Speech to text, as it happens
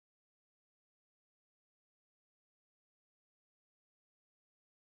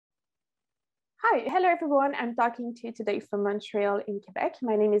Hi, hello everyone. I'm talking to you today from Montreal in Quebec.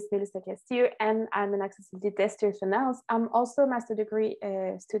 My name is Melissa Castillo and I'm an accessibility tester at NNELS. I'm also a master's degree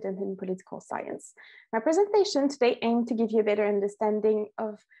student in political science. My presentation today aimed to give you a better understanding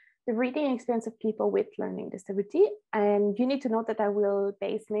of the reading experience of people with learning disability. And you need to know that I will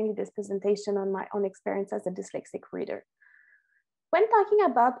base mainly this presentation on my own experience as a dyslexic reader. When talking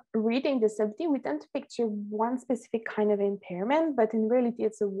about reading disability, we tend to picture one specific kind of impairment, but in reality,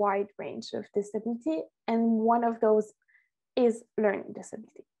 it's a wide range of disability, and one of those is learning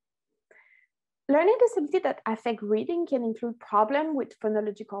disability. Learning disability that affect reading can include problems with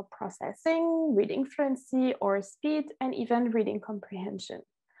phonological processing, reading fluency or speed, and even reading comprehension.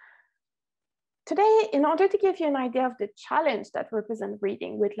 Today, in order to give you an idea of the challenge that represents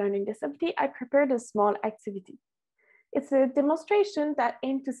reading with learning disability, I prepared a small activity. It's a demonstration that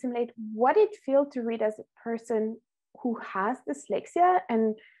aims to simulate what it feels to read as a person who has dyslexia.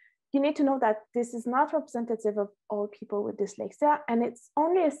 And you need to know that this is not representative of all people with dyslexia, and it's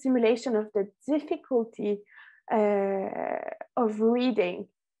only a simulation of the difficulty of reading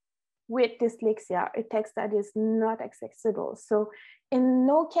with dyslexia, a text that is not accessible. So in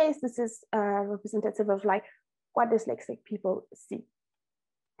no case, this is representative of like what dyslexic people see.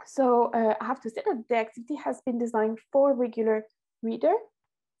 So I have to say that the activity has been designed for regular reader,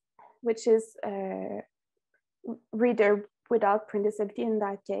 which is reader without print disability in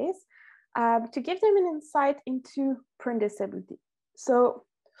that case, to give them an insight into print disability. So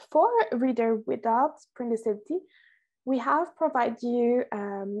for reader without print disability, we have provided you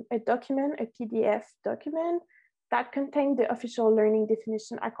a document, a PDF document that contains the official learning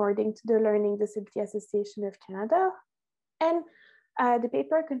definition according to the Learning Disability Association of Canada. And the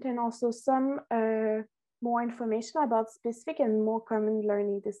paper contains also some more information about specific and more common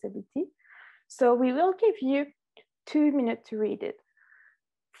learning disability. So we will give you 2 minutes to read it.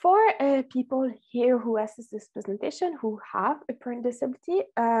 For people here who assist this presentation who have a print disability,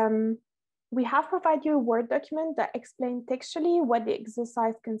 we have provided you a Word document that explains textually what the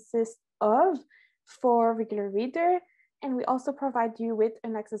exercise consists of for regular reader. And we also provide you with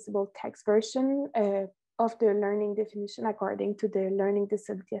an accessible text version of the learning definition according to the Learning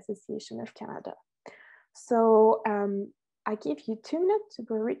Disability Association of Canada. So I give you 2 minutes to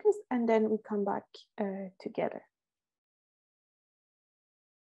go read this, and then we come back together.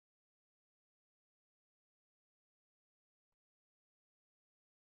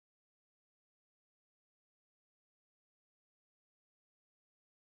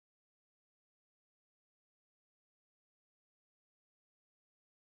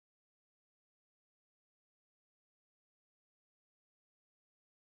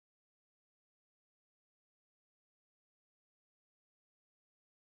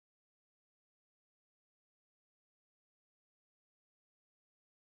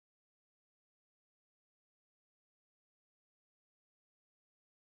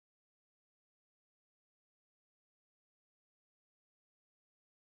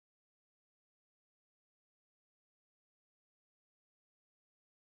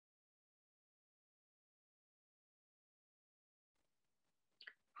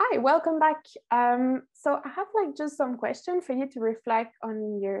 Hi, welcome back. So I have like just some questions for you to reflect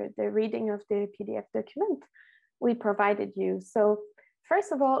on the reading of the PDF document we provided you. So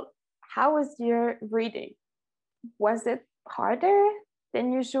first of all, how was your reading? Was it harder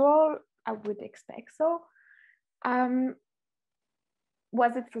than usual? I would expect so.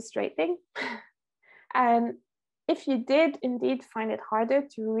 Was it frustrating? And if you did indeed find it harder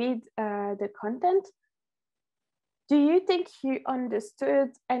to read the content, do you think you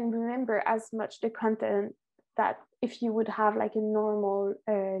understood and remember as much the content that if you would have like a normal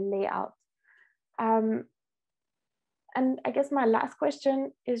layout? And I guess my last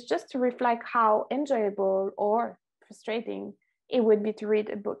question is just to reflect how enjoyable or frustrating it would be to read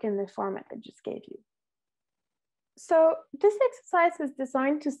a book in the format I just gave you. So this exercise is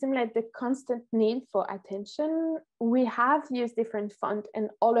designed to simulate the constant need for attention. We have used different fonts and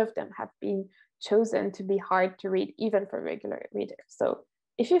all of them have been chosen to be hard to read, even for regular readers. So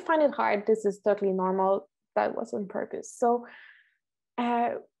if you find it hard, this is totally normal. That was on purpose. So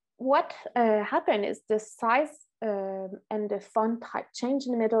what happened is the size and the font type change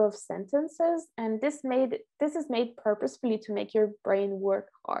in the middle of sentences. And this is made purposefully to make your brain work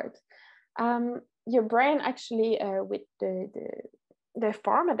hard. Your brain actually, with the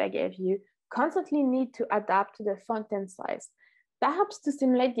format I gave you, constantly need to adapt to the font and size. That helps to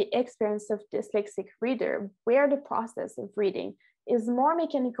simulate the experience of dyslexic reader, where the process of reading is more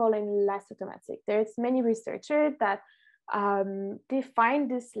mechanical and less automatic. There's many researchers that define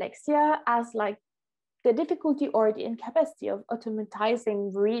dyslexia as like the difficulty or the incapacity of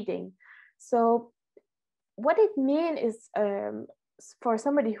automatizing reading. So what it means is for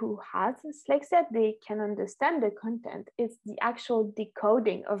somebody who has dyslexia, they can understand the content. It's the actual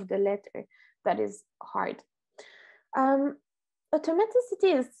decoding of the letter that is hard.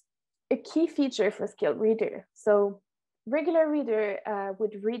 Automaticity is a key feature for skilled reader. So regular reader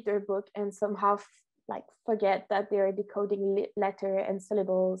would read their book and somehow forget that they are decoding letter and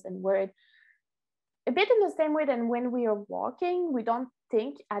syllables and word. A bit in the same way than when we are walking, we don't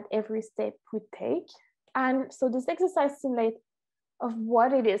think at every step we take. And so this exercise simulates of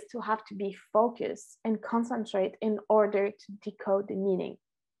what it is to have to be focused and concentrate in order to decode the meaning.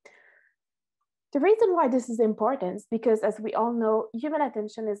 The reason why this is important is because, as we all know, human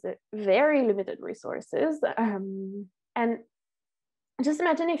attention is a very limited resources. And just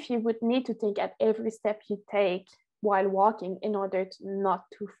imagine if you would need to think at every step you take while walking in order to not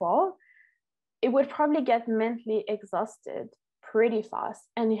to fall. It would probably get mentally exhausted pretty fast,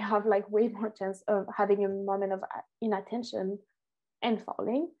 and you have way more chance of having a moment of inattention and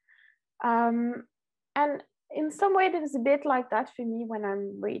falling. And in some way, it is a bit like that for me when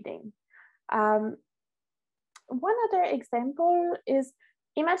I'm reading. One other example is,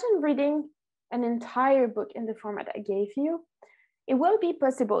 imagine reading an entire book in the format I gave you. It will be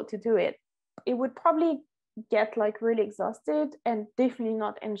possible to do it. It would probably get really exhausted and definitely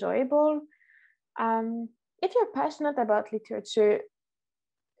not enjoyable. If you're passionate about literature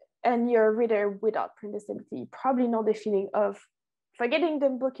and you're a reader without print disability, you probably know the feeling of forgetting the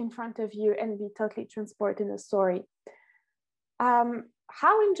book in front of you and be totally transported in a story.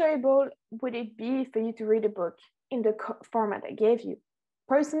 How enjoyable would it be for you to read a book in the format I gave you?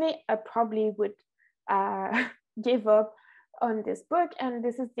 Personally, I probably would give up on this book, and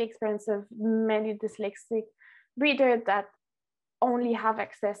this is the experience of many dyslexic readers that only have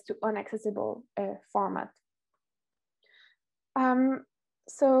access to inaccessible format.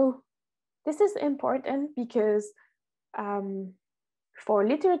 So this is important because for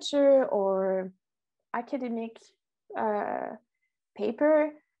literature or academic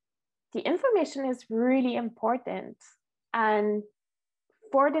paper, the information is really important. And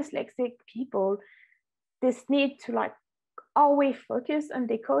for dyslexic people, this need to always focus on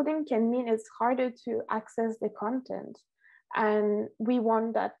decoding can mean it's harder to access the content. And we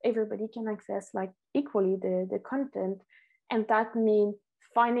want that everybody can access equally the content. And that means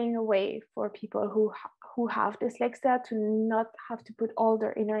finding a way for people who have dyslexia to not have to put all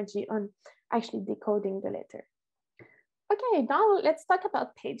their energy on actually decoding the letter. Okay, now let's talk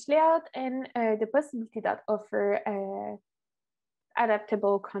about page layout and the possibility that offer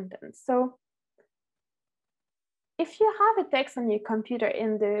adaptable content. So if you have a text on your computer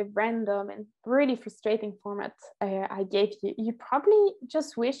in the random and really frustrating format I gave you, you probably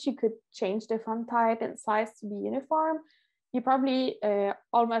just wish you could change the font type and size to be uniform. You probably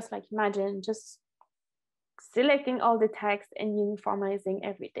almost imagine just selecting all the text and uniformizing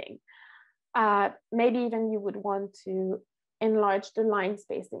everything. Maybe even you would want to enlarge the line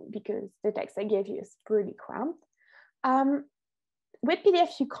spacing because the text I gave you is pretty cramped. With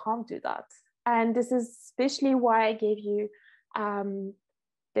PDF, you can't do that. And this is especially why I gave you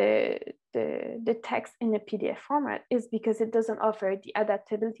the text in a PDF format, is because it doesn't offer the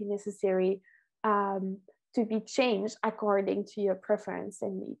adaptability necessary to be changed according to your preference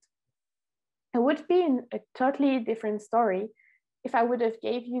and need. It would be a totally different story if I would have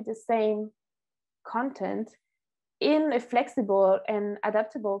gave you the same content in a flexible and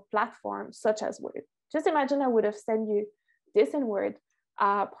adaptable platform such as Word. Just imagine I would have sent you this in Word.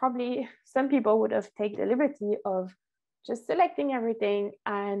 Probably some people would have taken the liberty of just selecting everything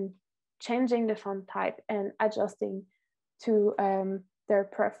and changing the font type and adjusting to their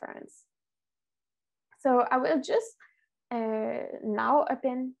preference. So I will just now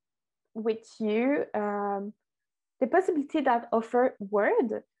open with you the possibility that offer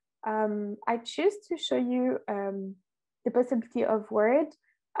Word. I choose to show you the possibility of Word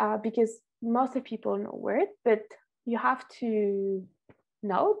because most of people know Word, but you have to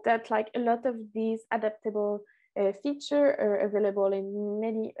know that a lot of these adaptable features are available in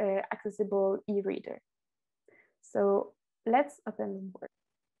many accessible e-reader. So let's open Word.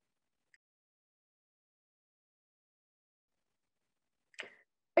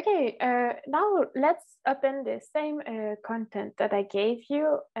 Okay, now let's open the same content that I gave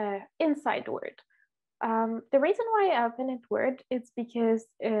you inside Word. The reason why I open it Word is because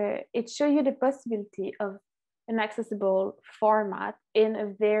it shows you the possibility of an accessible format in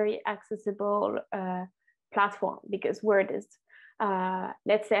a very accessible platform, because Word is,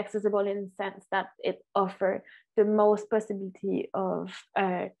 let's say, accessible in the sense that it offers the most possibility of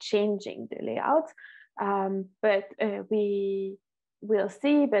changing the layout. But we we'll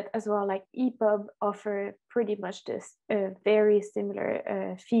see, but as well like EPUB offer pretty much this very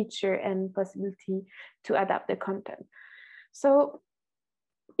similar feature and possibility to adapt the content. So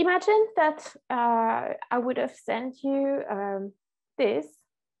imagine that I would have sent you this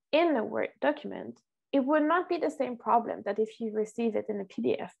in a Word document. It would not be the same problem that if you receive it in a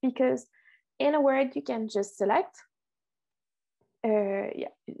PDF, because in a Word you can just select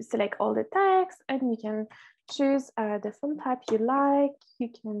all the text, and you can choose the font type you like. You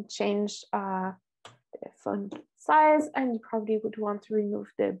can change the font size, and you probably would want to remove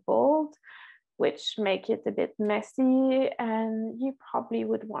the bold, which make it a bit messy, and you probably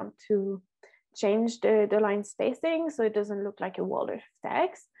would want to change the line spacing so it doesn't look like a wall of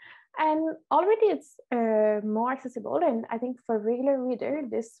text. And already it's more accessible, and I think for a regular reader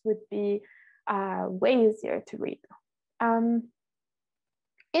this would be way easier to read.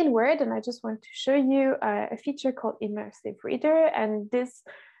 In Word, and I just want to show you a feature called Immersive Reader, and this,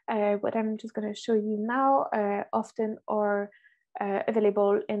 what I'm just going to show you now, often are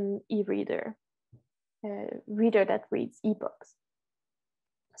available in e-reader, reader that reads ebooks.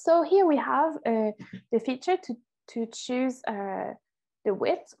 So here we have the feature to choose the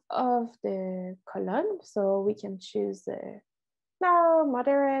width of the column. So we can choose narrow,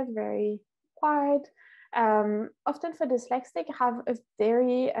 moderate, very wide. Often for dyslexic, have a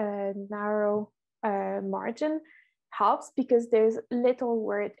very narrow margin helps because there's little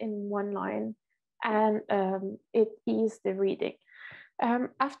word in one line, and it eases the reading.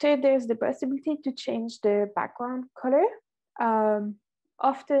 After, there's the possibility to change the background color.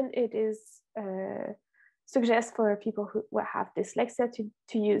 Often it is suggested for people who have dyslexia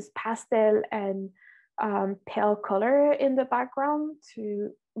to use pastel and pale color in the background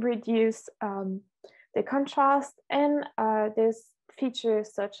to reduce the contrast. And there's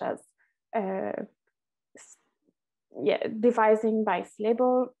features such as devising by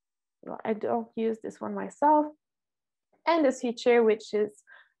syllable. Well, I don't use this one myself. And this feature, which is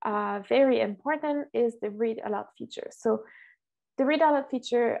very important, is the read aloud feature. So the read aloud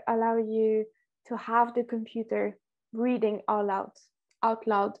feature allows you to have the computer reading out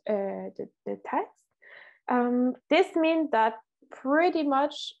loud the text. This means that pretty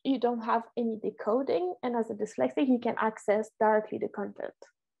much you don't have any decoding, and as a dyslexic, you can access directly the content.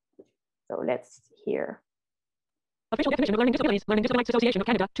 So let's hear. Official definition of learning disabilities, Learning Disabilities Association of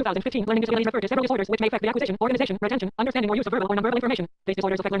Canada, 2015. Learning disabilities refer to several disorders which may affect the acquisition, organization, retention, understanding, or use of verbal or nonverbal information. These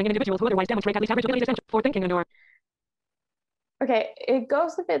disorders affect learning in individuals who otherwise demonstrate at least average abilities essential for thinking and/or. Okay, it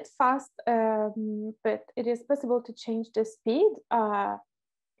goes a bit fast, but it is possible to change the speed.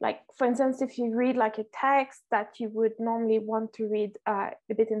 Like, for instance, if you read like a text that you would normally want to read a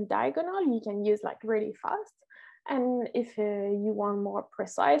bit in diagonal, you can use like really fast. And if you want more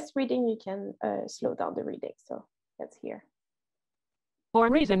precise reading, you can slow down the reading. So let's hear. For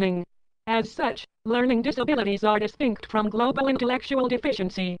reasoning. As such, learning disabilities are distinct from global intellectual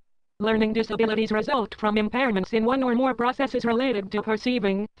deficiency. Learning disabilities result from impairments in one or more processes related to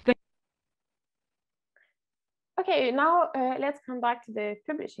perceiving. Okay, now let's come back to the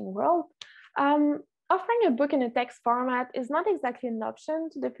publishing world. Offering a book in a text format is not exactly an option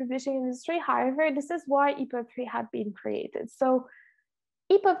to the publishing industry. However, this is why EPUB 3 had been created. So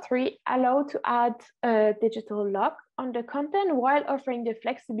EPUB 3 allowed to add a digital lock on the content while offering the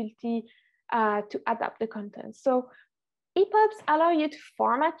flexibility to adapt the content. So EPUBs allow you to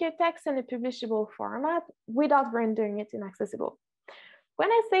format your text in a publishable format without rendering it inaccessible. When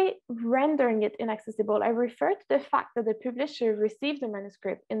I say rendering it inaccessible, I refer to the fact that the publisher received the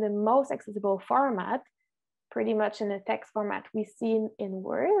manuscript in the most accessible format, pretty much in a text format we see in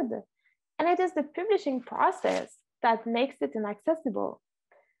Word, and it is the publishing process that makes it inaccessible.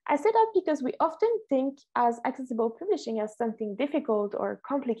 I say that because we often think as accessible publishing as something difficult or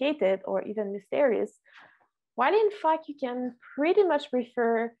complicated or even mysterious, while in fact you can pretty much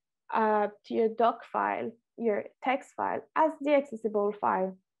refer to your doc file, your text file, as the accessible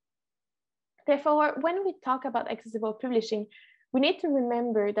file. Therefore, when we talk about accessible publishing, we need to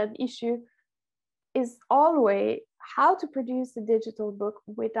remember that the issue is always how to produce a digital book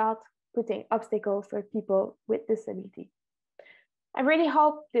without putting obstacles for people with disability. I really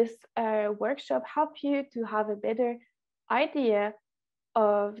hope this workshop helped you to have a better idea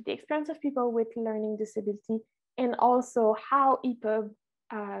of the experience of people with learning disability, and also how EPUB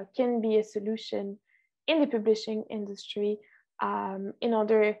can be a solution in the publishing industry in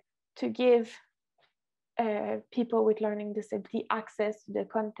order to give people with learning disability access to the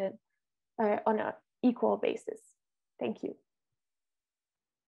content on an equal basis. Thank you.